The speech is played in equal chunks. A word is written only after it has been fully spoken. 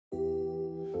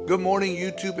Good morning,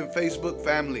 YouTube and Facebook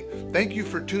family. Thank you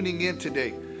for tuning in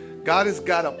today. God has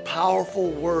got a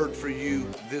powerful word for you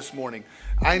this morning.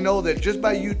 I know that just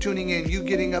by you tuning in, you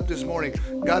getting up this morning,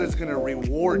 God is going to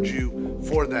reward you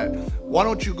for that. Why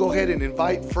don't you go ahead and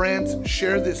invite friends,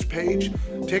 share this page,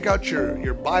 take out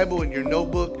your Bible and your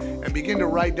notebook and begin to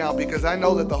write down, because I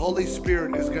know that the Holy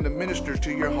Spirit is going to minister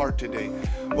to your heart today.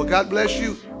 Well, God bless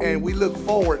you, and we look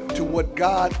forward to what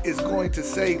God is going to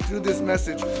say through this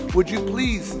message. Would you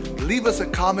please leave us a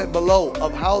comment below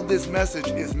of how this message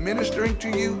is ministering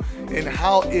to you and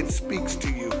how it speaks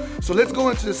to you. So let's go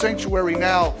into the sanctuary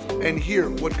now and hear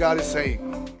what God is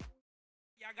saying.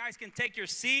 Yeah, guys can take your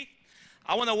seat.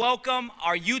 I want to welcome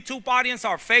our YouTube audience,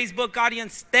 our Facebook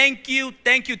audience. Thank you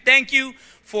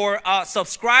for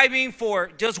subscribing,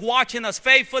 for just watching us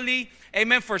faithfully.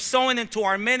 Amen, for sowing into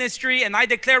our ministry. And I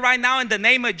declare right now in the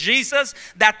name of Jesus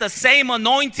that the same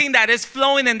anointing that is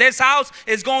flowing in this house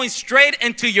is going straight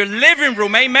into your living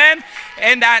room. Amen.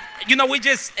 And that, you know,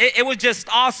 it was just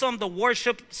awesome, the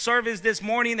worship service this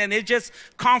morning. And it's just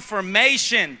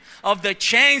confirmation of the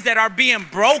chains that are being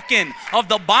broken, of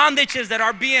the bondages that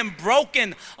are being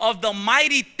broken, of the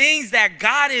mighty things that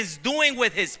God is doing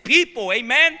with his people.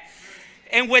 Amen.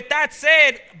 And with that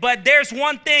said, but there's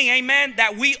one thing, amen,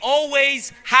 that we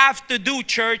always have to do,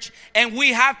 church, and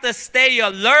we have to stay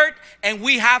alert and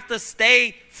we have to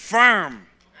stay firm.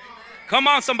 Come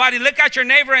on, somebody, look at your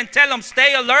neighbor and tell them,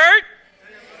 stay alert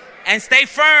and stay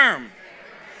firm.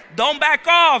 Don't back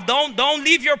off. Don't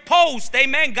leave your post.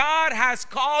 Amen. God has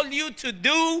called you to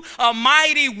do a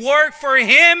mighty work for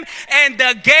him, and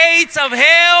the gates of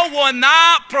hell will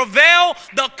not prevail.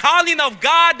 The calling of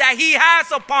God that he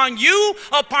has upon you,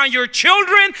 upon your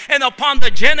children, and upon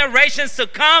the generations to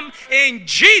come, in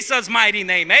Jesus' mighty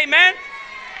name. Amen.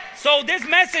 So this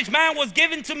message, man, was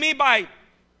given to me by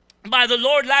the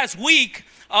Lord last week.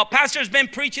 Pastor's been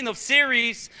preaching a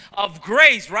series of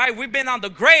grace, right? We've been on the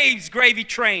gravy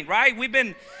train, right? We've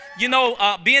been, you know,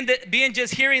 being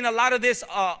just hearing a lot of this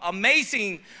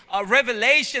amazing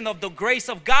revelation of the grace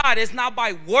of God. It's not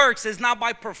by works. It's not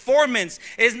by performance.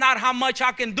 It's not how much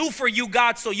I can do for you,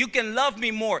 God, so you can love me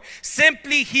more.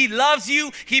 Simply, he loves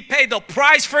you. He paid the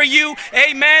price for you.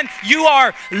 Amen. You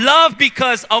are loved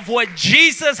because of what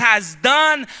Jesus has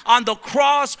done on the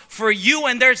cross for you,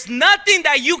 and there's nothing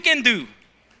that you can do.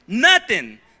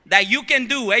 Nothing that you can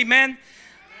do, amen,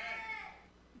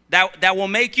 that will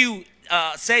make you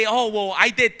say, oh, well, I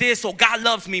did this, so God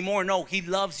loves me more. No, he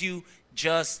loves you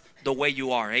just the way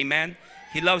you are, amen.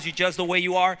 He loves you just the way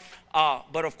you are,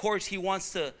 but of course, he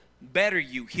wants to better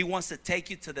you. He wants to take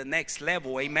you to the next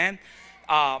level, amen.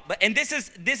 And this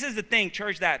is the thing,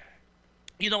 church, that,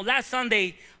 you know, last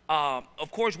Sunday,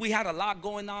 of course, we had a lot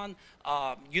going on,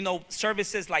 you know,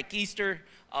 services like Easter.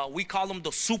 We call them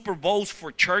the Super Bowls for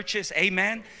churches.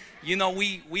 Amen. You know,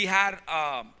 we had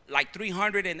like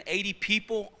 380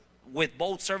 people with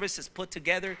both services put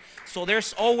together. So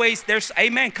there's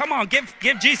amen. Come on, give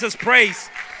Jesus praise.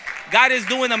 God is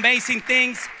doing amazing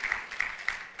things.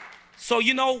 So,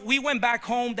 you know, we went back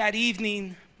home that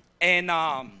evening, and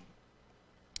I'm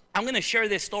going to share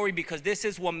this story because this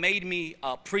is what made me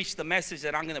preach the message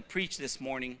that I'm going to preach this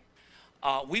morning.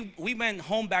 We went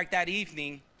home back that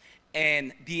evening,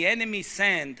 and the enemy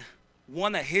sent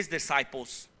one of his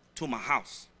disciples to my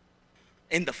house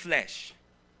in the flesh.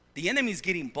 The enemy is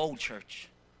getting bold, church.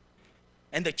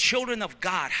 And the children of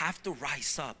God have to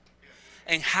rise up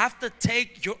and have to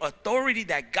take your authority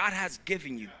that God has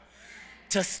given you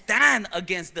to stand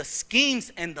against the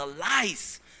schemes and the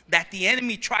lies that the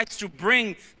enemy tries to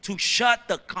bring to shut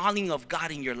the calling of God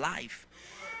in your life.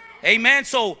 Amen.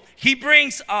 So he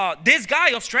brings this guy,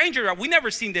 a stranger. We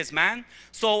never seen this man.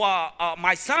 So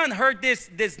my son heard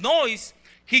this noise.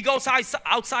 He goes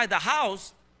outside the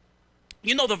house.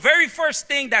 You know, the very first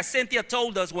thing that Cynthia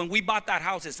told us when we bought that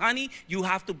house is, honey, you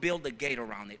have to build a gate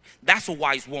around it. That's a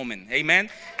wise woman.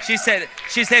 Amen. She said,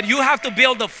 you have to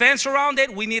build a fence around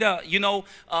it. We need our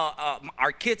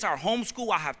kids are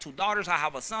homeschooled. I have 2 daughters. I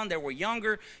have a son. They were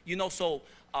younger, you know, so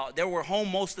they were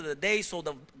home most of the day. So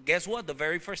guess what? The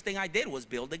very first thing I did was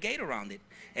build a gate around it.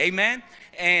 Amen.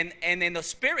 And in the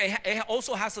spirit, it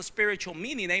also has a spiritual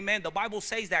meaning. Amen. The Bible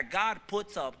says that God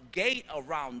puts a gate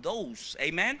around those.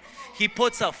 Amen. He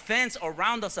puts a fence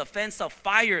around us, a fence of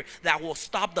fire that will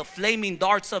stop the flaming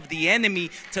darts of the enemy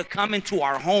to come into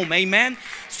our home. Amen.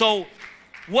 So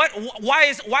why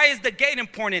is the gate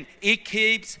important? It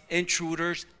keeps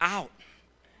intruders out.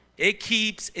 It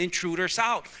keeps intruders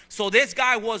out. So this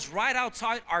guy was right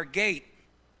outside our gate.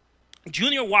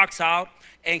 Junior walks out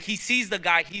and he sees the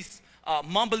guy. He's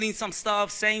mumbling some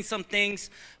stuff, saying some things.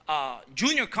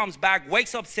 Junior comes back,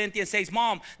 wakes up Cynthia and says,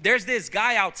 Mom, there's this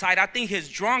guy outside. I think he's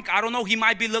drunk. I don't know. He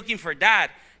might be looking for Dad.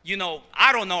 You know,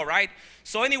 I don't know, right?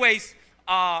 So anyways,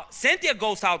 Cynthia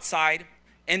goes outside,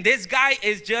 and this guy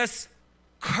is just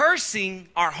cursing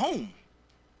our home.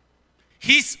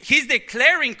 He's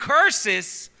declaring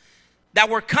curses that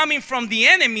were coming from the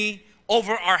enemy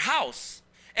over our house.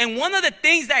 And one of the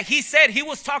things that he said, he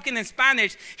was talking in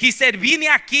Spanish. He said, vine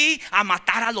aquí a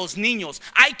matar a los niños.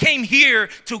 I came here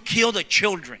to kill the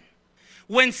children.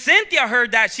 When Cynthia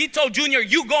heard that, she told Junior,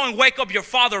 you go and wake up your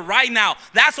father right now.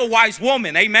 That's a wise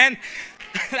woman, amen?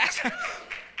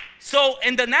 So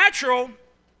in the natural,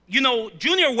 you know,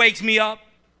 Junior wakes me up.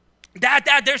 Dad,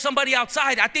 there's somebody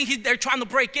outside. I think they're trying to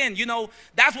break in. You know,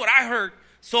 that's what I heard.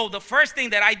 So the first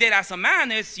thing that I did as a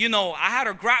man is, you know, I had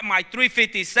to grab my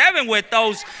 357 with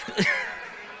those,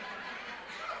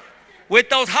 with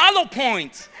those hollow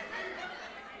points.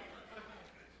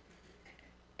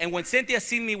 And when Cynthia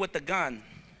seen me with the gun,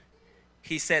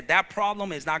 he said, that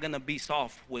problem is not going to be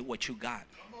solved with what you got.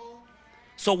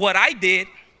 So what I did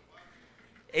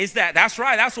is that's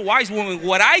right, that's a wise woman.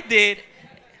 What I did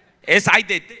is I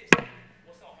did this.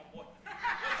 What's up, homeboy?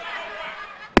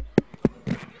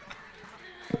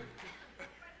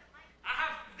 I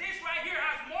have this right here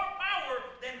has more power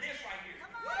than this right here.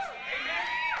 Amen.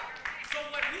 So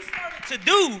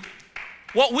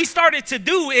what we started to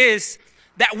do is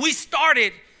that we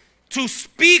started to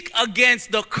speak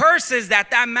against the curses that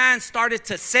man started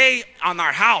to say on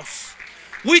our house.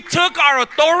 We took our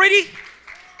authority.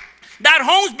 That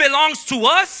home belongs to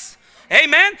us.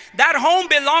 Amen. That home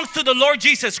belongs to the Lord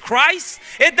Jesus Christ.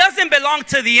 It doesn't belong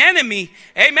to the enemy.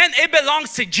 Amen. It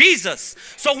belongs to Jesus.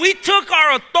 So we took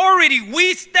our authority.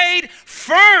 We stayed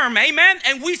firm. Amen.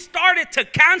 And we started to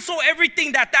cancel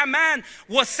everything that man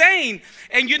was saying.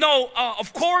 And you know,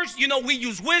 of course, you know, we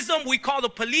use wisdom. We call the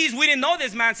police. We didn't know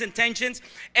this man's intentions.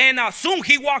 And soon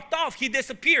he walked off. He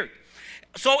disappeared.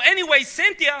 So anyway,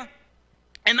 Cynthia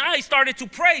and I started to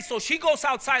pray. So she goes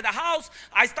outside the house.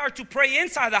 I start to pray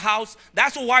inside the house.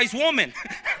 That's a wise woman.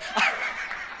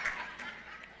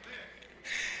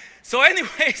 So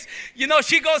anyways, you know,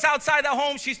 she goes outside the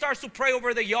home. She starts to pray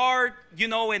over the yard, you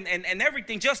know, and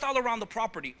everything, just all around the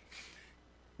property.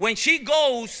 When she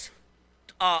goes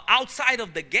outside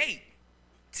of the gate,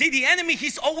 see, the enemy,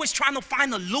 he's always trying to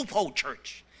find a loophole,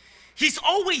 church. He's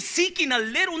always seeking una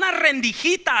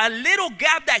rendijita, a little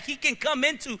gap that he can come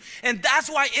into. And that's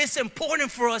why it's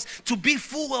important for us to be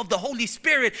full of the Holy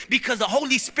Spirit, because the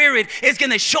Holy Spirit is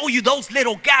going to show you those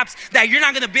little gaps that you're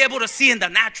not going to be able to see in the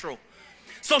natural.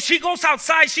 So she goes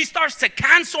outside. She starts to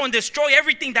cancel and destroy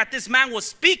everything that this man was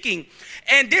speaking.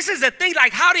 And this is the thing,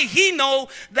 like, how did he know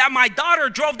that my daughter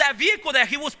drove that vehicle that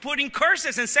he was putting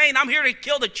curses and saying, I'm here to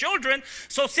kill the children?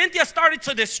 So Cynthia started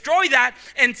to destroy that,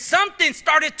 and something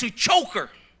started to choke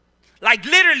her. Like,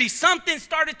 literally, something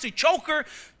started to choke her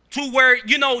to where,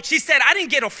 you know, she said, I didn't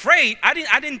get afraid.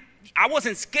 I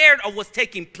wasn't scared of what's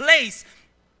taking place.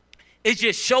 It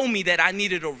just showed me that I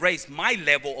needed to raise my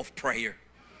level of prayer.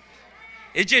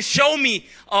 It just showed me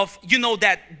of, you know,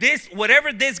 that this,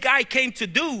 whatever this guy came to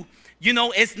do, you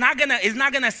know, it's not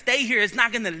gonna stay here. It's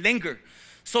not gonna linger.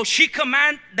 So she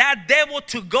commanded that devil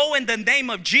to go in the name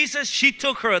of Jesus. She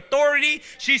took her authority.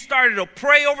 She started to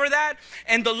pray over that.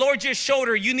 And the Lord just showed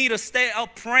her, you need to stay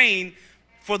up praying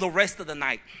for the rest of the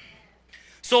night.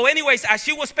 So anyways, as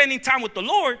she was spending time with the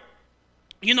Lord,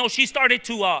 you know, she started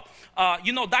to,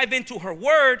 you know, dive into her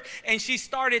word, and she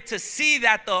started to see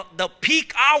that the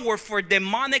peak hour for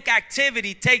demonic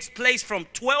activity takes place from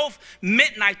 12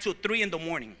 midnight to 3 in the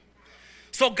morning.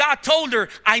 So God told her,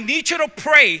 I need you to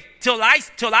pray till I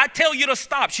tell you to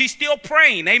stop. She's still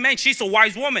praying. Amen. She's a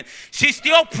wise woman. She's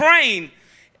still praying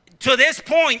to this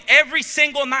point every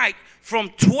single night from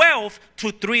 12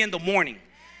 to 3 in the morning.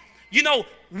 You know,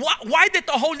 why did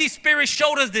the Holy Spirit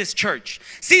show us this, church?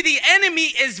 See, the enemy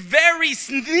is very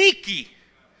sneaky.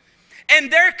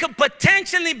 And there could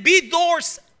potentially be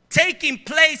doors taking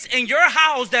place in your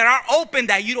house that are open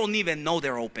that you don't even know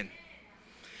they're open.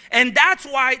 And that's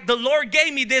why the Lord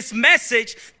gave me this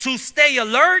message, to stay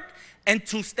alert and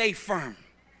to stay firm.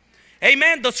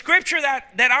 Amen. The scripture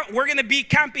that we're going to be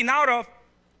camping out of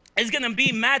is going to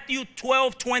be Matthew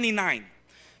 12:29.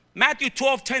 Matthew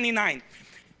 12:29.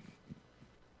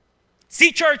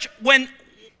 See, church, when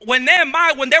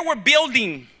Nehemiah, when they were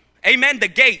building, amen, the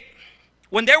gate,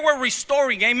 when they were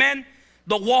restoring, amen,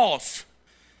 the walls,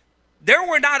 they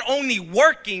were not only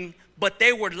working, but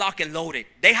they were locked and loaded.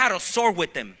 They had a sword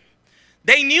with them.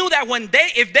 They knew that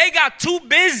if they got too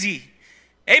busy,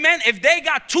 amen, if they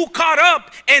got too caught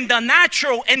up in the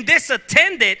natural and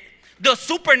disattended the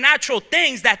supernatural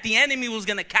things, that the enemy was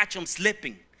going to catch them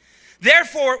slipping.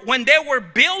 Therefore, when they were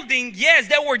building, yes,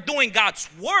 they were doing God's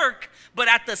work, but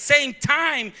at the same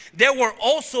time, there were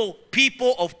also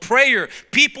people of prayer,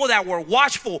 people that were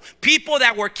watchful, people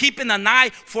that were keeping an eye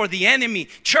for the enemy.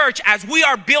 Church, as we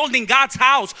are building God's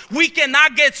house, we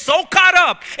cannot get so caught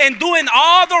up in doing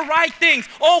all the right things.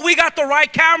 Oh, we got the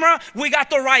right camera, we got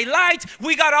the right lights,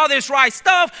 we got all this right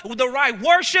stuff, the right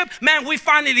worship. Man, we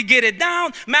finally get it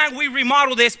down. Man, we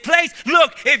remodel this place.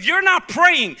 Look, if you're not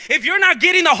praying, if you're not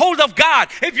getting a hold of God,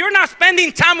 if you're not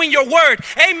spending time in your word,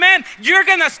 amen, you're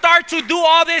going to start to do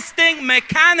all this thing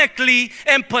mechanically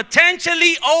and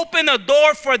potentially open a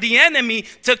door for the enemy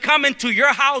to come into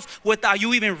your house without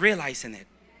you even realizing it.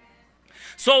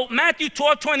 So Matthew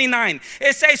 12:29,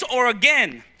 it says, or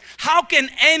again, how can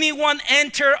anyone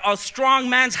enter a strong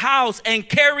man's house and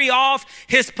carry off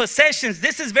his possessions?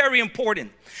 This is very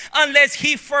important. Unless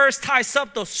he first ties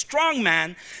up the strong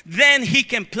man, then he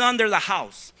can plunder the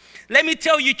house. Let me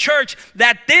tell you, church,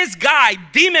 that this guy,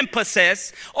 demon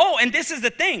possessed. Oh, and this is the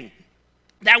thing.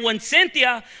 That when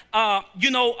Cynthia,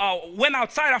 went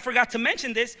outside, I forgot to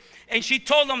mention this, and she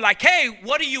told him like, hey,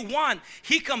 what do you want?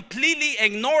 He completely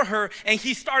ignored her, and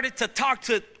he started to talk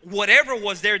to whatever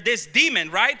was there, this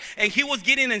demon, right? And he was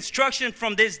getting instruction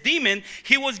from this demon.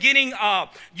 He was getting,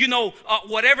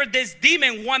 whatever this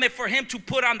demon wanted for him to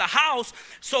put on the house.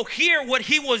 So here, what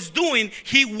he was doing,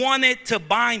 he wanted to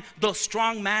bind the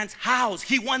strong man's house.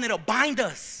 He wanted to bind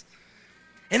us.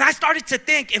 And I started to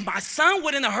think, if my son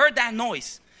wouldn't have heard that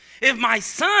noise, if my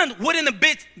son wouldn't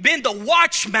have been the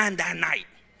watchman that night,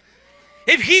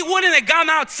 if he wouldn't have gone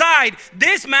outside,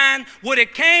 this man would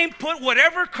have came, put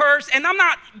whatever curse, and I'm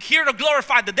not here to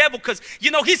glorify the devil because,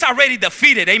 he's already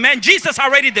defeated, amen? Jesus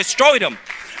already destroyed him.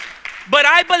 But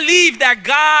I believe that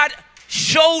God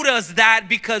showed us that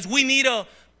because we need to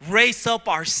raise up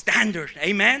our standard,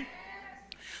 amen?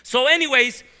 So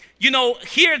anyways,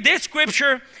 here this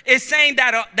scripture is saying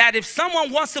that if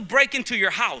someone wants to break into your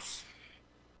house,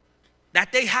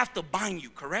 that they have to bind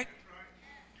you, correct?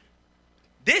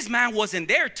 This man wasn't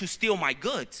there to steal my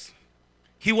goods.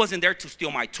 He wasn't there to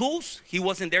steal my tools. He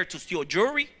wasn't there to steal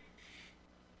jewelry.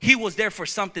 He was there for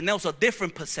something else, a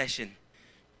different possession.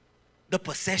 The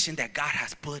possession that God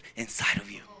has put inside of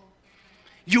you.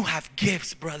 You have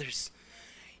gifts, brothers.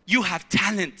 You have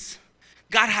talents.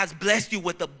 God has blessed you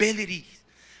with abilities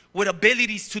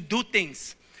to do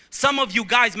things. Some of you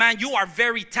guys, man, you are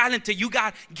very talented. You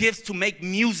got gifts to make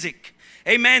music.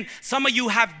 Amen. Some of you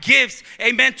have gifts,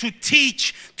 amen, to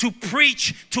teach, to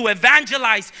preach, to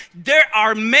evangelize. There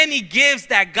are many gifts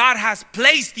that God has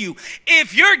placed you.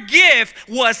 If your gift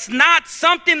was not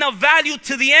something of value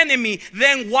to the enemy,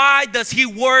 then why does he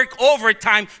work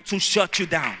overtime to shut you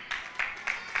down?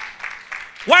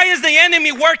 Why is the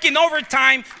enemy working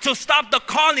overtime to stop the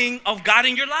calling of God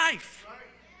in your life?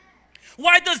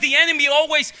 Why does the enemy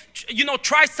always,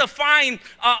 tries to find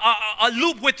a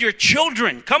loop with your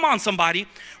children? Come on, somebody.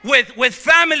 With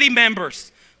family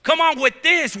members. Come on, with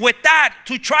this, with that,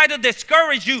 to try to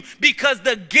discourage you because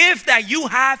the gift that you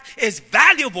have is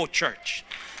valuable, church.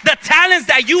 The talents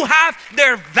that you have,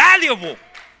 they're valuable.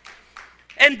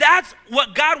 And that's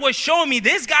what God was showing me.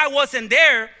 This guy wasn't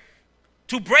there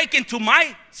to break into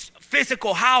my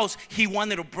physical house. He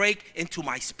wanted to break into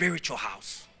my spiritual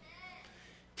house.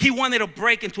 He wanted to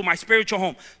break into my spiritual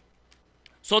home.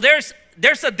 So there's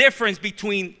a difference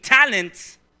between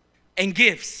talents and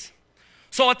gifts.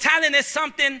 So a talent is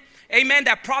something, amen,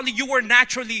 that probably you were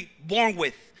naturally born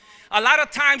with. A lot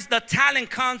of times the talent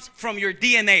comes from your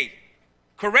DNA.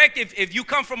 Correct? If you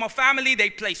come from a family, they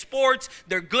play sports,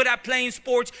 they're good at playing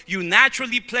sports, you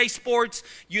naturally play sports,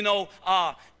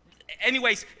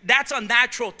 anyways, that's a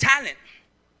natural talent.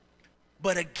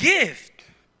 But a gift,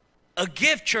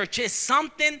 church, is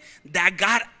something that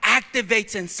God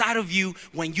activates inside of you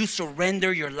when you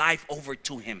surrender your life over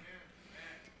to him.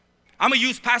 I'm going to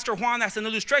use Pastor Juan as an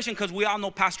illustration because we all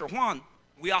know Pastor Juan.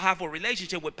 We all have a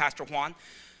relationship with Pastor Juan.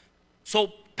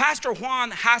 So Pastor Juan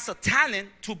has a talent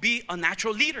to be a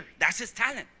natural leader. That's his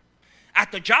talent.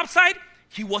 At the job site,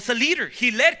 he was a leader. He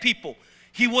led people.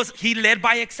 He led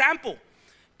by example.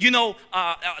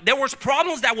 There was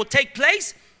problems that would take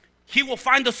place. He will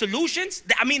find the solutions.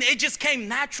 It just came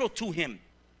natural to him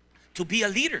to be a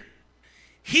leader.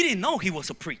 He didn't know he was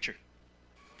a preacher.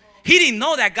 He didn't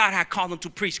know that God had called him to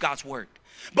preach God's word.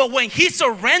 But when he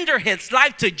surrendered his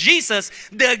life to Jesus,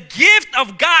 the gift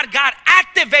of God got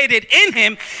activated in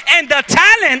him. And the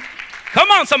talent, come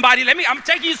on somebody, I'm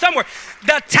taking you somewhere.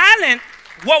 The talent,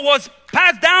 what was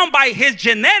passed down by his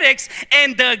genetics,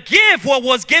 and the gift, what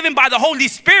was given by the Holy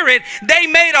Spirit, they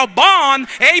made a bond.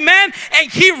 Amen.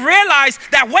 And he realized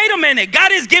that, wait a minute,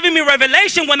 God is giving me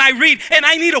revelation when I read, and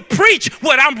I need to preach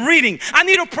what I'm reading. I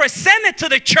need to present it to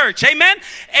the church. Amen.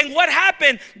 And what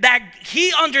happened, that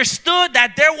he understood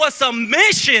that there was a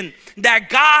mission that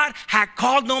God had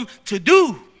called them to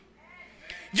do.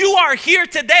 You are here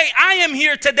today. I am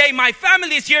here today. My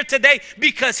family is here today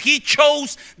because he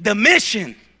chose the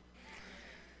mission.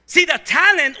 See, the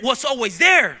talent was always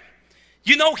there.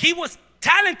 You know, he was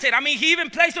talented. I mean, he even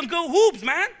plays some good hoops,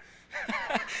 man.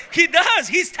 He does.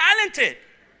 He's talented.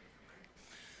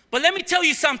 But let me tell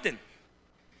you something.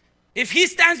 If he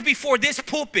stands before this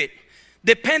pulpit,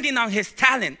 depending on his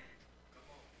talent,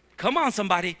 come on,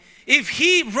 somebody. If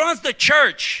he runs the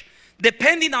church,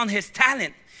 depending on his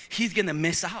talent, he's going to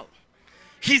miss out.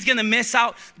 He's going to miss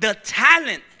out. The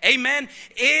talent, amen,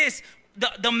 is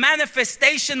the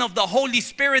manifestation of the Holy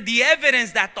Spirit, the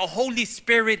evidence that the Holy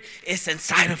Spirit is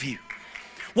inside of you.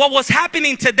 What was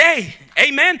happening today,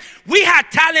 amen, we had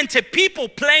talented people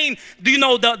playing, you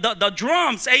know, the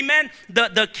drums, amen,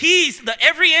 the keys,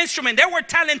 every instrument. There were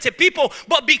talented people,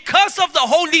 but because of the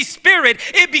Holy Spirit,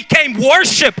 it became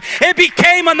worship. It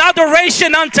became an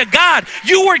adoration unto God.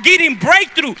 You were getting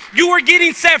breakthrough. You were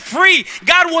getting set free.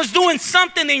 God was doing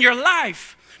something in your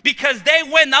life because they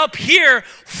went up here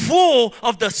full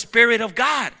of the Spirit of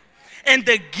God. And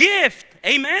the gift,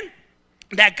 amen,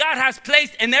 that God has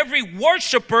placed in every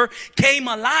worshiper came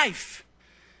alive.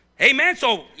 Amen.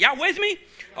 So, y'all with me?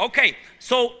 Okay.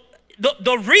 So,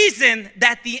 the reason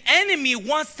that the enemy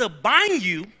wants to bind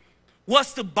you,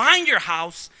 wants to bind your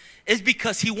house, is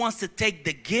because he wants to take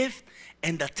the gift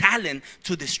and the talent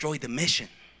to destroy the mission.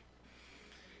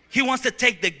 He wants to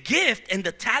take the gift and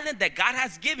the talent that God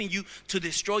has given you to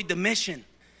destroy the mission.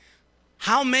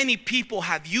 How many people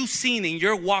have you seen in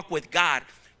your walk with God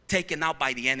taken out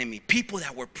by the enemy? People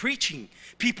that were preaching,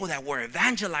 people that were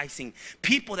evangelizing,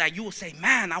 people that you will say,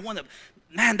 man,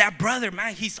 that brother,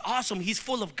 man, he's awesome, he's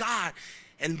full of God.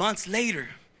 And months later,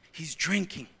 he's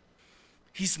drinking,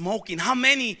 he's smoking. How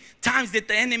many times did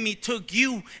the enemy took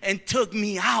you and took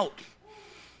me out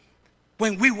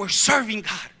when we were serving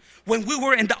God, when we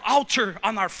were in the altar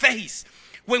on our face,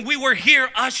 when we were here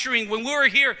ushering, when we were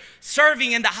here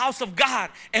serving in the house of God?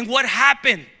 And what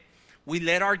happened? We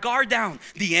let our guard down.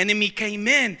 The enemy came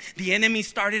in. The enemy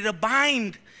started to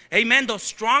bind, amen, the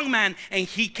strong man, and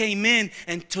he came in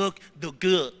and took the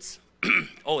goods.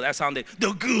 Oh, that sounded,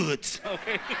 the goods.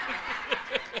 Okay.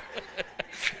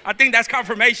 I think that's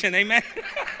confirmation, amen.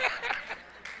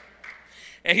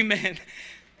 Amen.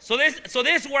 So this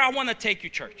is where I want to take you,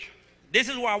 church. This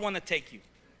is where I want to take you.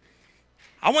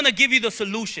 I want to give you the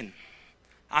solution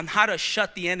on how to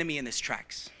shut the enemy in his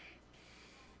tracks.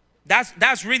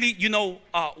 That's really, you know,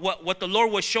 what the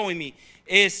Lord was showing me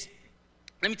is,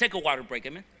 let me take a water break,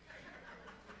 amen.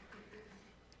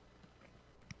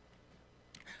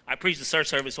 I preached the third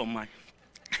service on my,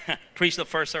 preached the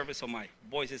first service on my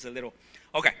voice is a little,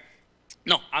 okay.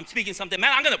 No, I'm speaking something,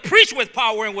 man. I'm going to preach with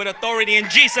power and with authority in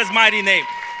Jesus' mighty name.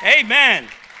 Amen.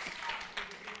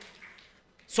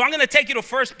 So I'm going to take you to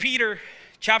 1 Peter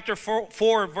chapter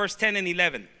 4, verse 10 and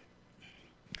 11.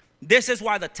 This is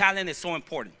why the talent is so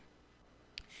important.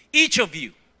 Each of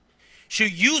you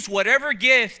should use whatever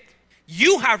gift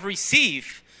you have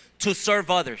received to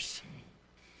serve others.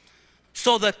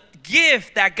 So the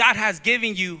gift that God has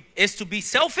given you is to be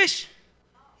selfish?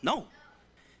 No.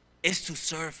 It's to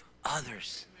serve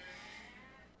others.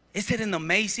 Isn't it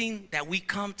amazing that we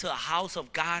come to a house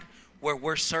of God where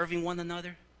we're serving one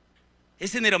another?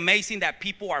 Isn't it amazing that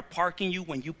people are parking you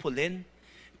when you pull in?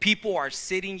 People are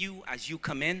sitting you as you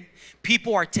come in.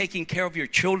 People are taking care of your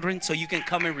children so you can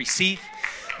come and receive.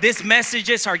 These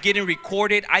messages are getting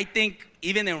recorded, I think,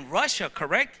 even in Russia,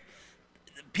 correct?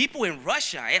 People in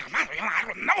Russia, I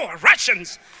don't know,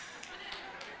 Russians.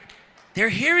 They're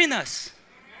hearing us.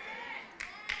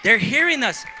 They're hearing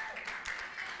us.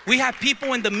 We have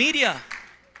people in the media.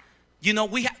 You know,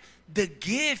 we have the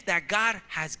gift that God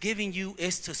has given you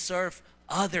is to serve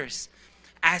others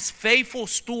as faithful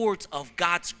stewards of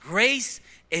God's grace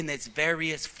in its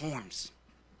various forms.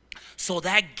 So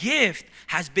that gift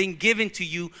has been given to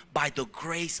you by the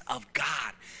grace of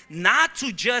God. Not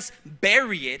to just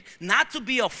bury it, not to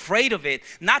be afraid of it,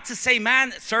 not to say,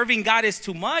 man, serving God is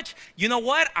too much. You know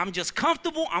what? I'm just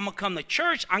comfortable. I'm going to come to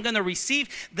church. I'm going to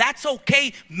receive. That's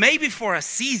okay, maybe for a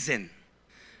season.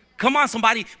 Come on,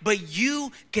 somebody. But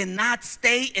you cannot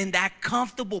stay in that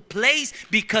comfortable place,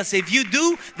 because if you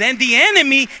do, then the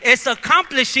enemy is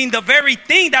accomplishing the very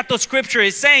thing that the scripture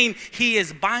is saying. He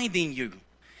is binding you.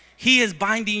 He is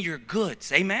binding your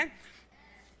goods. Amen.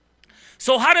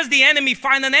 So how does the enemy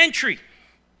find an entry?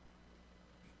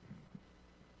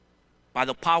 By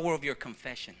the power of your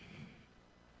confession.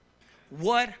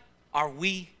 What are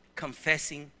we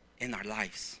confessing in our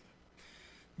lives?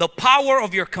 The power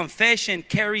of your confession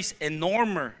carries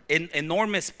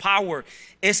enormous power.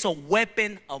 It's a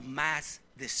weapon of mass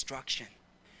destruction.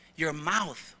 Your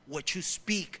mouth, what you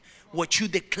speak, what you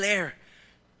declare,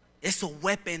 it's a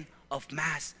weapon of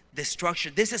mass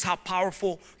destruction. This is how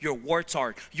powerful your words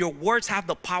are. Your words have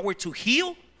the power to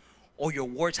heal, or your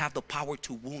words have the power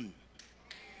to wound.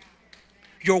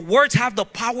 Your words have the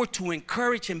power to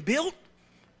encourage and build,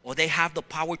 or they have the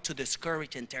power to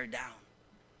discourage and tear down.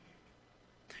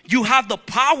 You have the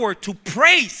power to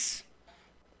praise,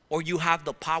 or you have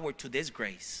the power to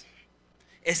disgrace.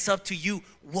 It's up to you.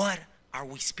 What are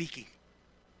we speaking?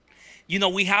 You know,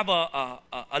 we have a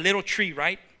little tree,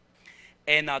 right?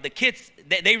 And the kids,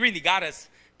 they really got us,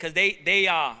 because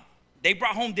they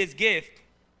brought home this gift,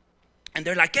 and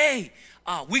they're like, hey,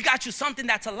 we got you something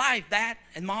that's alive, Dad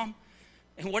and Mom.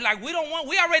 And we're like, we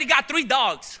already got 3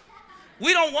 dogs.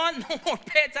 We don't want no more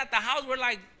pets at the house. We're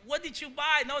like, what did you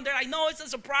buy? No, and they're like, no, it's a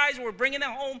surprise. We're bringing it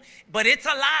home, but it's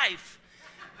alive.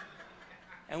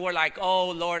 And we're like,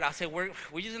 oh, Lord. I said, we're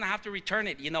just going to have to return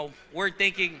it. You know, we're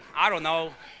thinking, I don't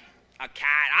know, a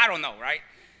cat. I don't know, right?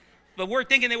 But we're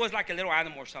thinking it was like a little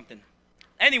animal or something.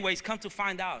 Anyways, come to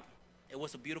find out, it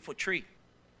was a beautiful tree.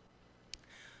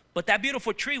 But that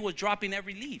beautiful tree was dropping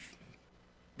every leaf.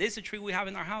 This is a tree we have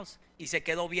in our house. Y se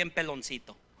quedó bien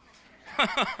peloncito.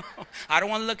 I don't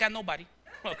want to look at nobody.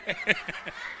 Okay.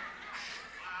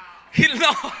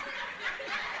 No.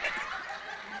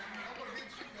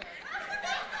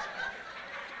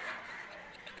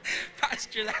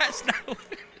 Pastor, that's not.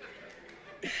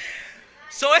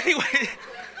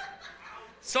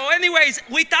 So anyways,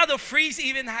 we thought the freeze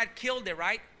even had killed it,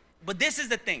 right? But this is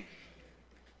the thing.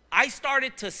 I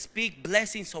started to speak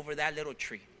blessings over that little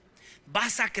tree.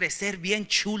 Vas a crecer bien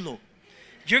chulo.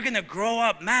 You're going to grow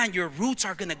up, man. Your roots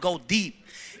are going to go deep.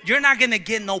 You're not going to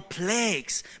get no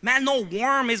plagues. Man, no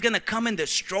worm is going to come and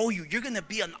destroy you. You're going to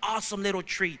be an awesome little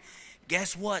tree.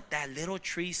 Guess what? That little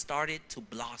tree started to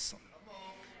blossom.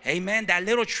 Amen. That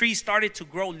little tree started to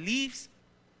grow leaves.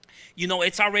 You know,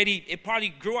 it probably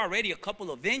grew already a couple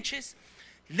of inches.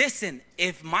 Listen,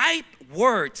 if my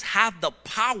words have the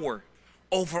power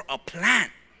over a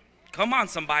plant, come on,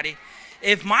 somebody.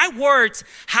 If my words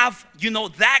have,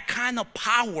 that kind of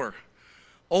power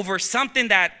over something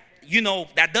that,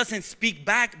 that doesn't speak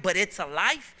back, but it's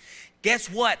alive, guess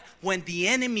what? When the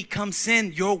enemy comes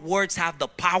in, your words have the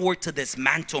power to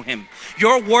dismantle him.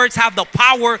 Your words have the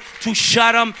power to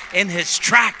shut him in his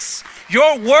tracks.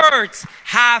 Your words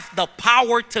have the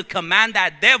power to command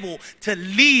that devil to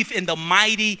leave in the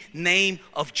mighty name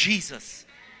of Jesus.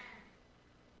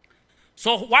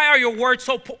 So why are your words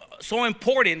so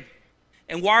important?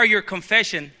 And why are your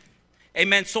confession,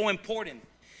 amen, so important?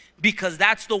 Because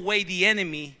that's the way the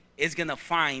enemy is going to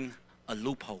find a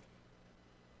loophole.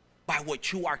 By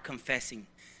what you are confessing.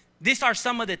 These are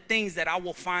some of the things that I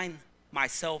will find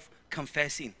myself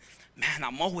confessing. Man,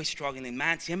 I'm always struggling.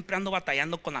 Man, siempre ando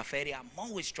batallando con la feria. I'm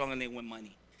always struggling with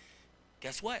money.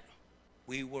 Guess what?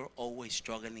 We were always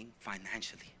struggling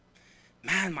financially.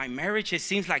 Man, my marriage, it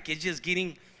seems like it's just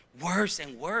getting worse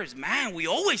and worse. Man, we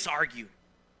always argue.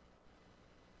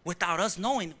 Without us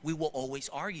knowing, we will always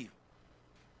argue.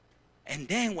 And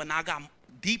then when I got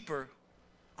deeper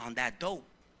on that dope,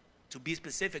 to be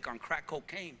specific, on crack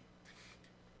cocaine,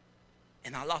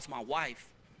 and I lost my wife,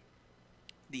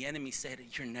 the enemy said,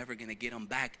 you're never going to get them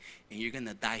back, and you're going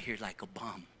to die here like a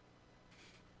bum.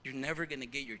 You're never going to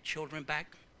get your children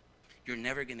back. You're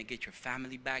never going to get your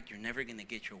family back. You're never going to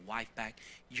get your wife back.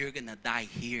 You're going to die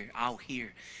here, out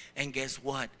here. And guess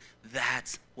what?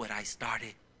 That's what I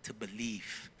started to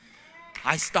believe.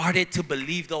 I started to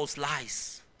believe those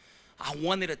lies. I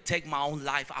wanted to take my own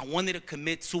life. I wanted to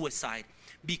commit suicide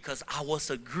because I was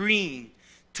agreeing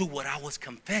to what I was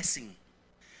confessing.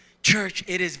 Church,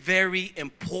 it is very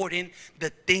important, the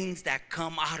things that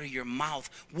come out of your mouth.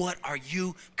 What are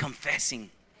you confessing?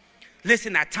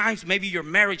 Listen, at times, maybe your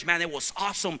marriage, man, it was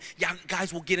awesome. Y'all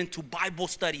guys will get into Bible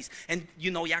studies. And,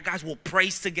 y'all guys will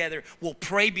praise together. We'll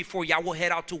pray before y'all will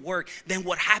head out to work. Then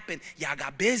what happened? Y'all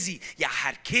got busy. Y'all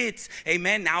had kids.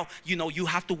 Amen. Now, you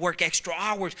have to work extra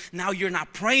hours. Now you're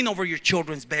not praying over your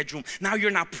children's bedroom. Now you're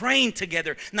not praying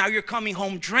together. Now you're coming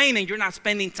home drained and you're not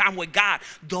spending time with God.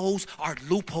 Those are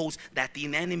loopholes that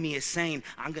the enemy is saying,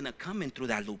 I'm going to come in through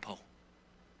that loophole.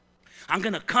 I'm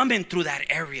going to come in through that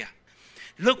area.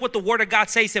 Look what the word of God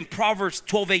says in Proverbs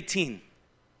 12:18.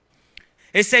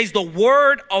 It says, the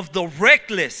word of the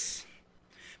reckless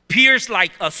pierces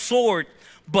like a sword,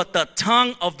 but the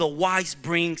tongue of the wise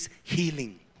brings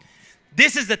healing.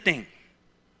 This is the thing.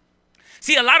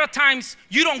 See, a lot of times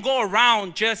you don't go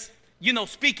around just,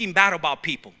 speaking bad about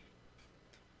people.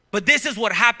 But this is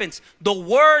what happens. The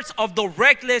words of the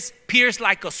reckless pierce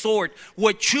like a sword.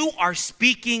 What you are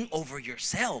speaking over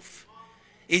yourself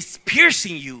is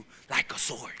piercing you like a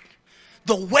sword.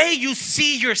 The way you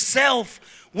see yourself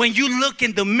when you look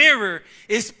in the mirror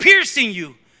is piercing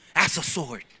you as a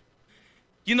sword.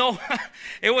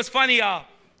 It was funny. God,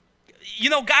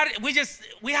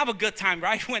 we have a good time,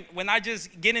 right? When I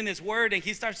just get in His Word and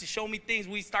He starts to show me things,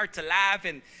 we start to laugh,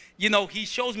 and He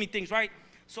shows me things, right?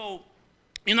 So,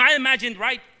 I imagined,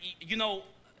 right?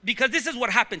 Because this is what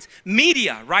happens.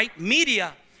 Media, right?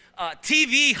 Media,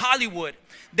 TV, Hollywood,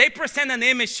 they present an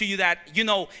image to you that,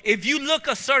 if you look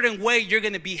a certain way, you're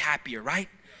gonna be happier, right?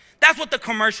 That's what the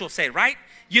commercials say, right?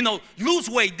 Lose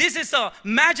weight. This is a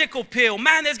magical pill.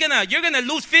 Man, you're gonna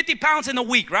lose 50 pounds in a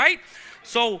week, right?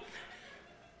 So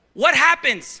what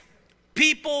happens?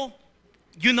 People,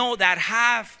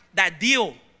 that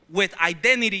deal with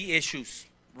identity issues,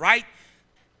 right?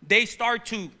 They start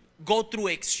to go through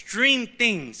extreme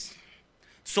things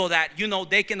so that,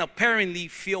 they can apparently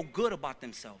feel good about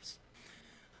themselves.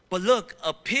 But look,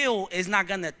 a pill is not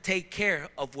gonna take care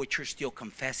of what you're still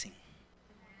confessing.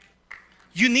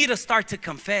 You need to start to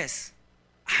confess,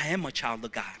 I am a child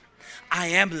of God. I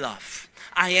am loved.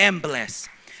 I am blessed.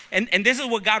 And this is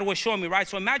what God was showing me, right?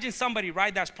 So imagine somebody,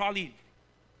 right, that's probably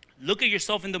look at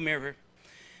yourself in the mirror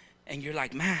and you're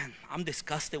like, man, I'm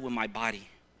disgusted with my body.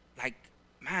 Like,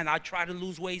 man, I try to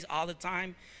lose weight all the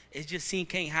time. It just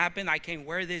can't happen. I can't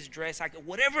wear this dress.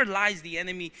 Whatever lies the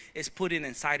enemy is putting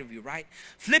inside of you, right?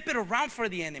 Flip it around for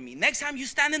the enemy. Next time you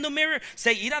stand in the mirror,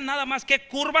 say, mira nada más que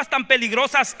curvas tan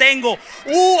peligrosas tengo.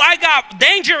 Ooh, I got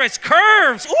dangerous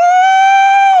curves.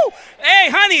 Ooh! Hey,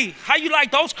 honey, how you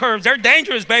like those curves? They're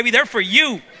dangerous, baby. They're for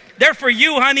you. They're for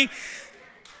you, honey.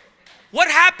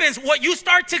 What happens? What you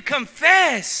start to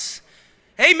confess,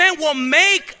 amen, will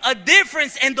make a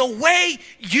difference in the way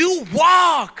you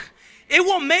walk. It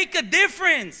will make a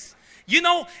difference.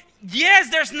 Yes,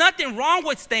 there's nothing wrong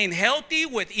with staying healthy,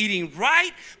 with eating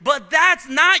right, but that's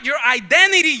not your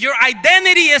identity. Your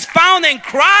identity is found in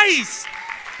Christ.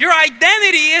 Your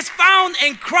identity is found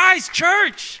in Christ,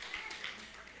 church.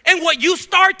 And what you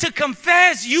start to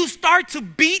confess, you start to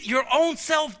beat your own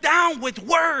self down with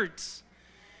words.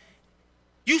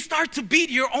 You start to beat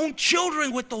your own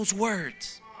children with those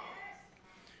words.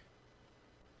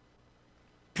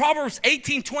 Proverbs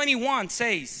 18:21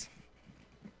 says,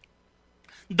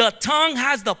 the tongue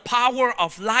has the power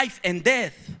of life and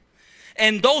death,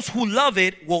 and those who love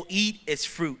it will eat its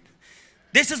fruit.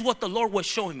 This is what the Lord was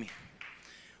showing me.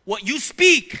 What you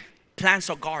speak plants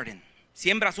a garden.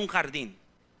 Siembras un jardín.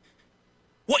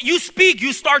 What you speak,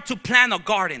 you start to plant a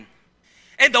garden.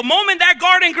 And the moment that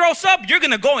garden grows up, you're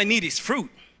going to go and eat its fruit.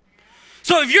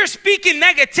 So if you're speaking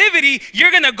negativity, you're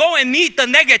going to go and eat the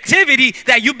negativity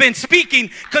that you've been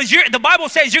speaking, because the Bible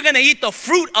says you're going to eat the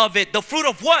fruit of it. The fruit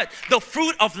of what? The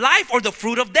fruit of life or the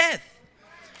fruit of death.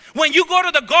 When you go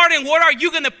to the garden, what are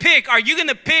you going to pick? Are you going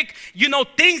to pick,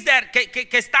 things that que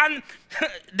están,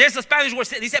 there's a Spanish word,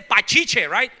 they said pachiche,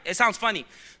 right? It sounds funny.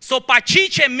 So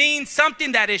pachiche means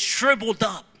something that is shriveled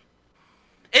up.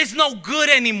 It's no good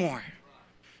anymore.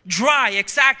 Dry,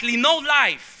 exactly, no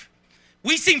life.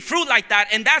 We seen fruit like that,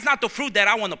 and that's not the fruit that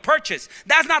I want to purchase.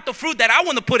 That's not the fruit that I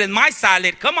want to put in my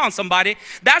salad. Come on, somebody.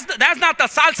 That's not the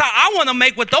salsa I want to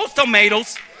make with those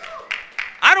tomatoes.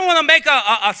 I don't want to make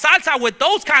a salsa with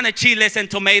those kind of chiles and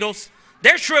tomatoes.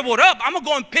 They're shriveled up. I'm going to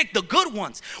go and pick the good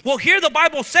ones. Well, here the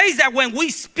Bible says that when we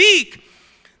speak,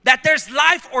 that there's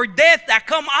life or death that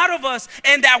come out of us,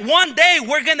 and that one day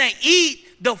we're going to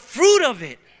eat the fruit of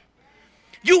it.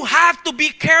 You have to be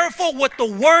careful with the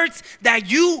words that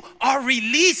you are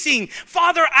releasing.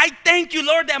 Father, I thank you,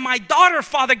 Lord, that my daughter,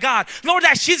 Father God, Lord,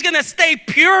 that she's going to stay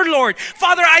pure, Lord.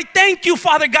 Father, I thank you,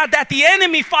 Father God, that the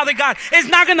enemy, Father God, is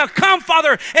not going to come,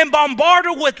 Father, and bombard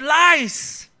her with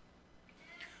lies.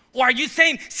 Or are you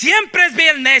saying, siempre es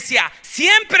bien necia,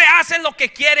 siempre hace lo que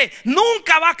quiere,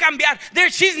 nunca va a cambiar?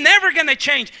 She's never going to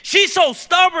change. She's so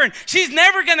stubborn. She's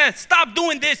never going to stop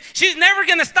doing this. She's never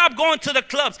going to stop going to the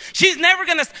clubs. She's never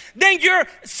going to. Then you're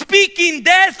speaking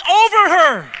death over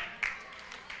her.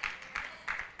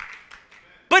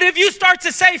 But if you start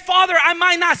to say, Father, I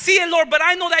might not see it, Lord, but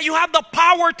I know that you have the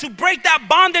power to break that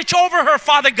bondage over her,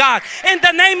 Father God. In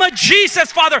the name of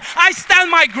Jesus, Father, I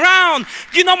stand my ground.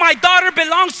 My daughter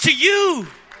belongs to you.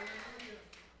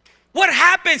 What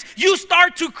happens? You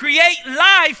start to create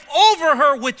life over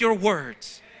her with your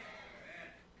words.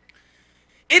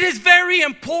 It is very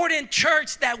important,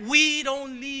 church, that we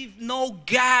don't leave no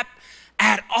gap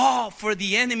at all for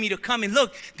the enemy to come. And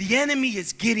look, the enemy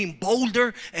is getting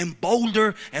bolder and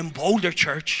bolder and bolder,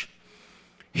 church.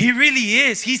 He really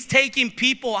is. He's taking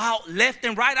people out left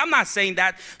and right. I'm not saying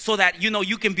that so that,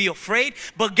 you can be afraid.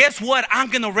 But guess what? I'm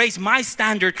going to raise my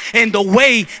standard in the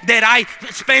way that I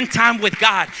spend time with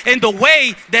God, in the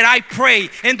way that I pray,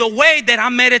 in the way that I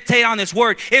meditate on His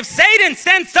Word. If Satan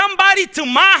sends somebody to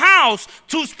my house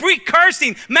to speak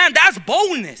cursing, man, that's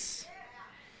boldness.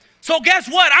 So guess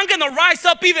what? I'm going to rise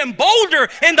up even bolder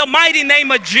in the mighty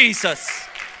name of Jesus.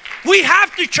 We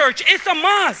have to, church. It's a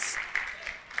must.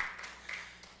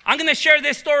 I'm going to share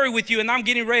this story with you, and I'm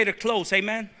getting ready to close.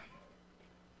 Amen.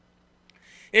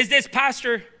 Is this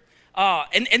pastor,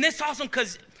 and it's awesome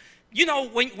because,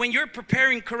 when you're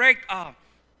preparing correct,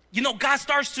 God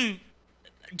starts to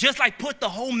just like put the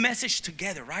whole message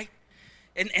together, right?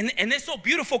 And it's so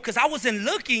beautiful because I wasn't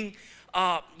looking,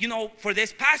 for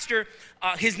this pastor.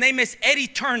 His name is Eddie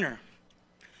Turner.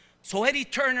 So Eddie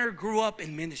Turner grew up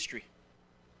in ministry.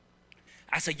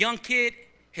 As a young kid,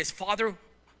 his father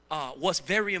was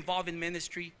very involved in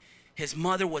ministry. His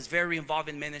mother was very involved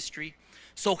in ministry.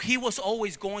 So he was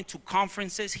always going to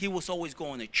conferences. He was always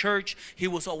going to church. He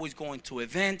was always going to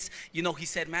events. He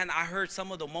said, man, I heard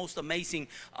some of the most amazing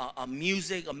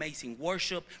music, amazing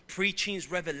worship,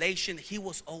 preachings, revelation. He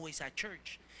was always at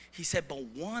church. He said, but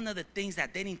one of the things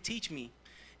that they didn't teach me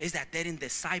is that they didn't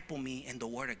disciple me in the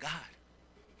Word of God.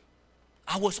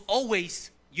 I was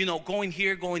always going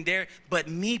here, going there. But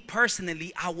me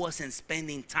personally, I wasn't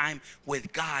spending time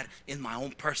with God in my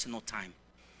own personal time.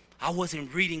 I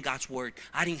wasn't reading God's Word.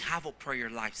 I didn't have a prayer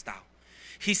lifestyle.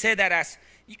 He said that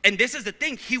and this is the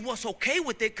thing, he was okay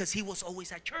with it because he was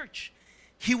always at church.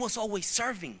 He was always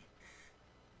serving.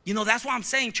 That's why I'm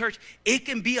saying, church, it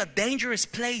can be a dangerous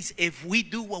place if we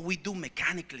do what we do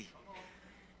mechanically.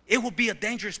 It will be a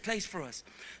dangerous place for us.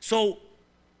 So,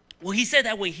 well, he said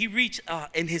that when he reached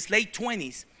in his late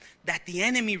 20s, that the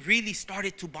enemy really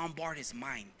started to bombard his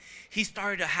mind. He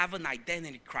started to have an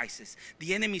identity crisis.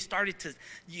 The enemy started to,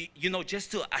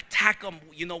 just to attack him,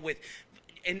 with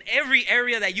in every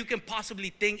area that you can possibly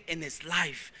think in his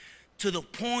life, to the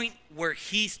point where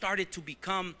he started to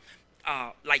become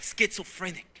like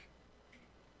schizophrenic.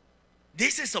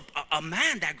 This is a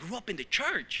man that grew up in the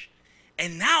church.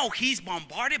 And now he's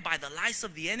bombarded by the lies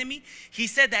of the enemy. He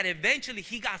said that eventually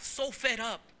he got so fed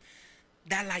up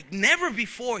that like never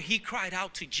before he cried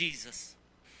out to Jesus.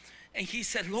 And he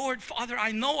said, Lord, Father,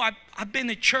 I know I've been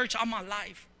in church all my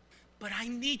life, but I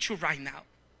need you right now.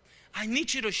 I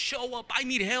need you to show up. I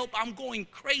need help. I'm going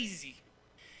crazy.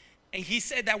 And he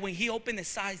said that when he opened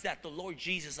his eyes, that the Lord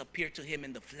Jesus appeared to him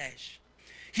in the flesh.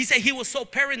 He said he was so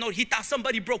paranoid, he thought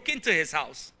somebody broke into his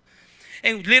house.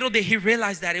 And little did he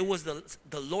realize that it was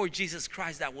the Lord Jesus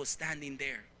Christ that was standing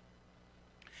there.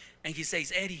 And he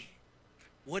says, Eddie,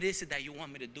 what is it that you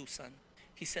want me to do, son?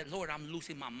 He said, Lord, I'm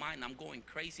losing my mind. I'm going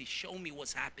crazy. Show me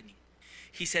what's happening.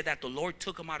 He said that the Lord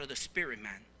took him out of the spirit,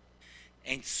 man,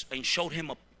 and showed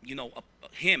him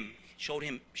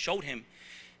showed him,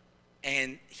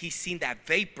 and he seen that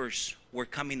vapors were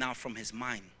coming out from his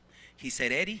mind. He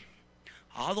said, Eddie,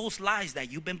 all those lies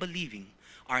that you've been believing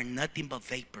are nothing but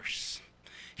vapors.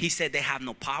 He said they have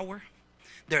no power.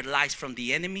 They're lies from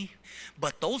the enemy.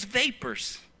 But those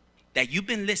vapors that you've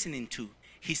been listening to,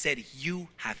 he said, you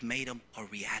have made them a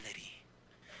reality.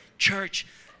 Church,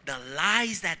 the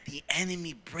lies that the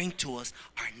enemy bring to us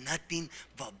are nothing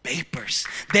but vapors.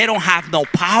 They don't have no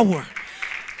power.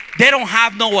 They don't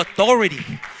have no authority.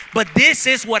 But this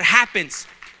is what happens.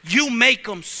 You make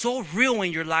them so real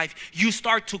in your life, you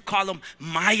start to call them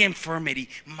my infirmity,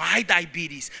 my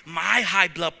diabetes, my high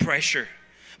blood pressure,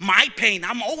 my pain.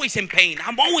 I'm always in pain.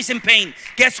 I'm always in pain.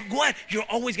 Guess what? You're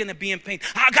always going to be in pain.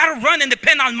 I got to run and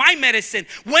depend on my medicine.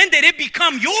 When did it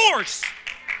become yours?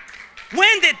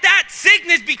 When did that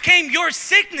sickness become your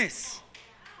sickness?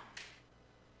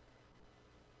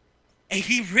 And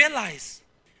he realized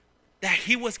that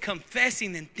he was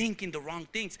confessing and thinking the wrong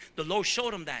things. The Lord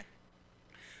showed him that.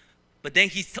 But then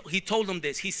he told him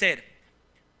this. He said,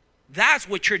 that's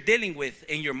what you're dealing with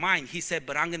in your mind. He said,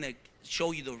 but I'm going to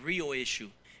show you the real issue.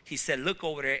 He said, look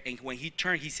over there. And when he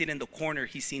turned, he seen in the corner,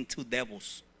 he seen two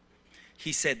devils.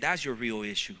 He said, that's your real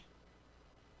issue.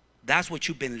 That's what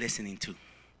you've been listening to.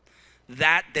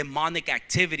 That demonic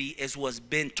activity is what's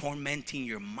been tormenting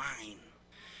your mind.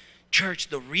 Church,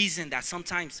 the reason that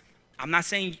sometimes, I'm not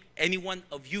saying any one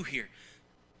of you here,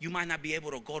 you might not be able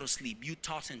to go to sleep. You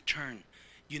toss and turn.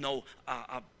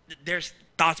 there's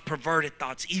thoughts, perverted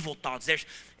thoughts, evil thoughts.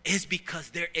 Is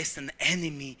because there is an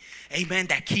enemy, amen,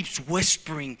 that keeps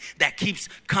whispering, that keeps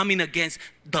coming against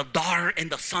the daughter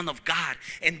and the son of God.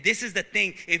 And this is the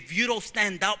thing, if you don't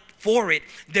stand up for it,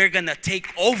 they're gonna take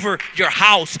over your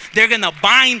house. They're gonna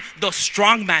bind the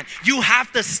strong man. You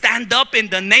have to stand up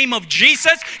in the name of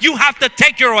Jesus. You have to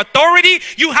take your authority.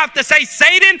 You have to say,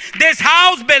 Satan, this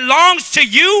house belongs to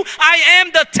you. I am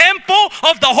the temple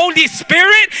of the Holy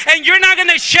Spirit, and you're not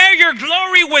gonna share your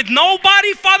glory with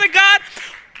nobody, Father God.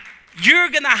 You're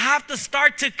going to have to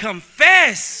start to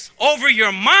confess over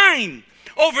your mind,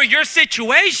 over your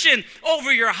situation,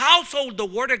 over your household, the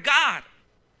word of God.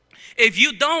 If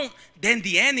you don't, then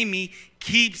the enemy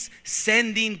keeps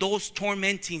sending those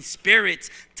tormenting spirits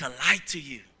to lie to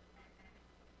you.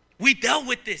 We dealt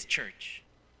with this, church.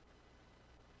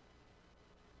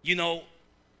 You know,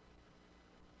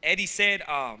 Eddie said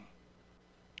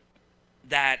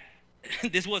that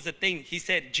this was the thing. He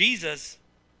said Jesus,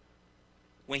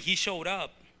 when he showed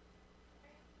up,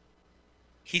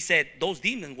 he said those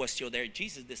demons were still there.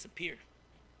 Jesus disappeared.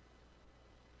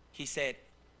 He said,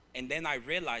 and then I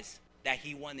realized that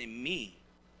he wanted me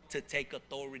to take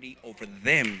authority over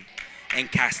them and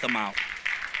cast them out.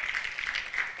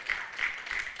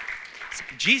 So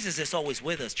Jesus is always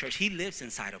with us, church. He lives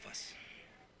inside of us.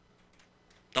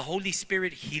 The Holy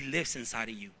Spirit, he lives inside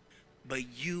of you. But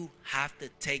you have to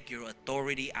take your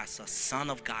authority as a son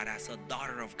of God, as a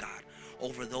daughter of God,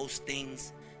 over those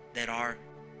things that are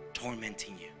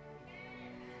tormenting you,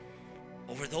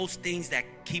 over those things that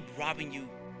keep robbing you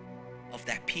of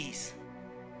that peace.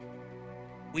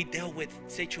 We dealt with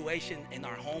situations in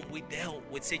our home. We dealt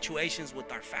with situations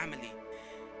with our family.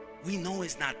 We know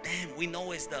it's not them. We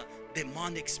know it's the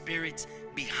demonic spirits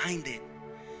behind it.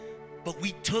 But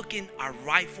we took in our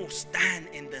rightful stand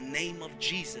in the name of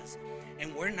Jesus.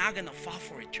 And we're not going to fall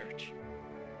for it, church.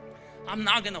 I'm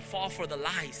not going to fall for the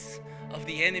lies of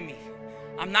the enemy.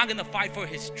 I'm not going to fight for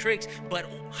his tricks. But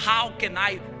how can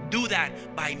I do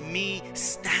that? By me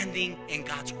standing in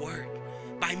God's word.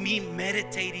 By me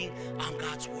meditating on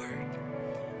God's word.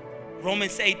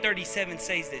 Romans 8:37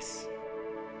 says this.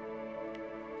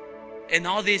 In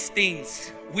all these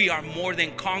things, we are more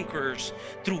than conquerors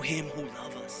through him who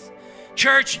loves us.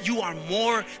 Church, you are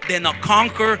more than a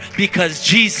conqueror because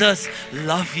Jesus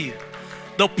loves you.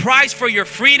 The price for your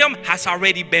freedom has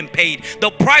already been paid. The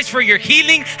price for your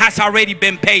healing has already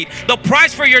been paid. The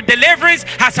price for your deliverance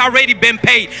has already been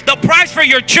paid. The price for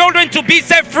your children to be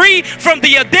set free from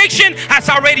the addiction has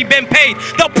already been paid.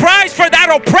 The price for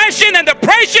that oppression and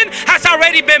depression has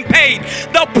already been paid.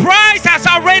 The price has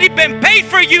already been paid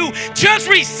for you. Just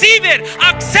receive it.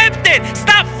 Accept it.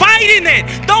 Stop fighting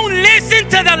it. Don't listen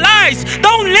to the lies.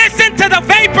 Don't listen to the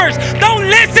vapors. Don't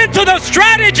listen to the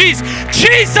strategies.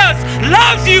 Jesus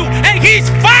loves you and he's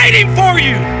fighting for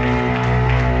you.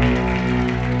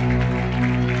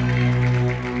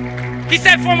 He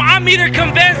said, for I'm either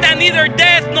convinced that neither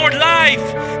death nor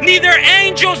life, neither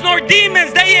angels nor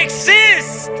demons, they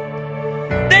exist.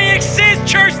 They exist,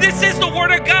 church. This is the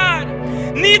word of God.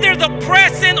 Neither the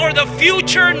present or the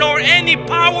future, nor any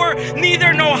power,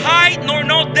 neither no height nor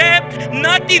no depth,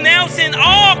 nothing else in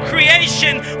all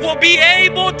creation will be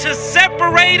able to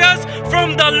separate us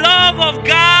from the love of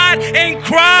God in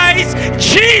Christ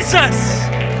Jesus.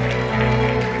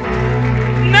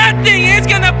 Nothing is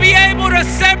going to be able to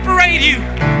separate you.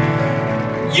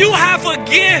 You have a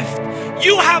gift.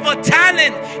 You have a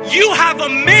talent. You have a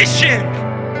mission.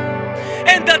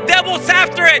 And the devil's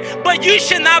after it, but you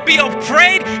should not be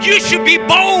afraid. You should be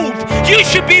bold. You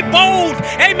should be bold.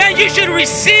 Amen. You should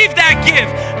receive that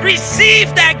gift.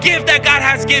 Receive that gift that God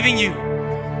has given you.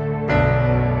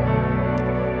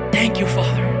 Thank you,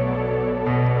 Father.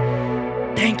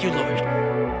 Thank you, Lord.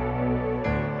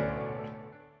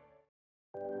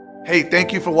 Hey,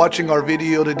 thank you for watching our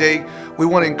video today. We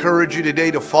want to encourage you today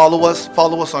to follow us.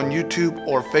 Follow us on YouTube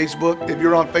or Facebook. If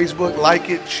you're on Facebook, like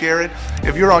it, share it.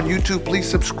 If you're on YouTube, please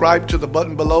subscribe to the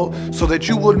button below so that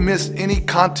you wouldn't miss any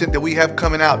content that we have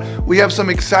coming out. We have some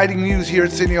exciting news here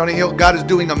at City on a Hill. God is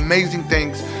doing amazing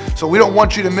things. So we don't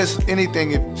want you to miss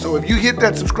anything. So if you hit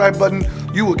that subscribe button,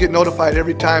 you will get notified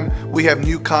every time we have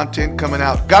new content coming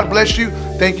out. God bless you.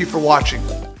 Thank you for watching.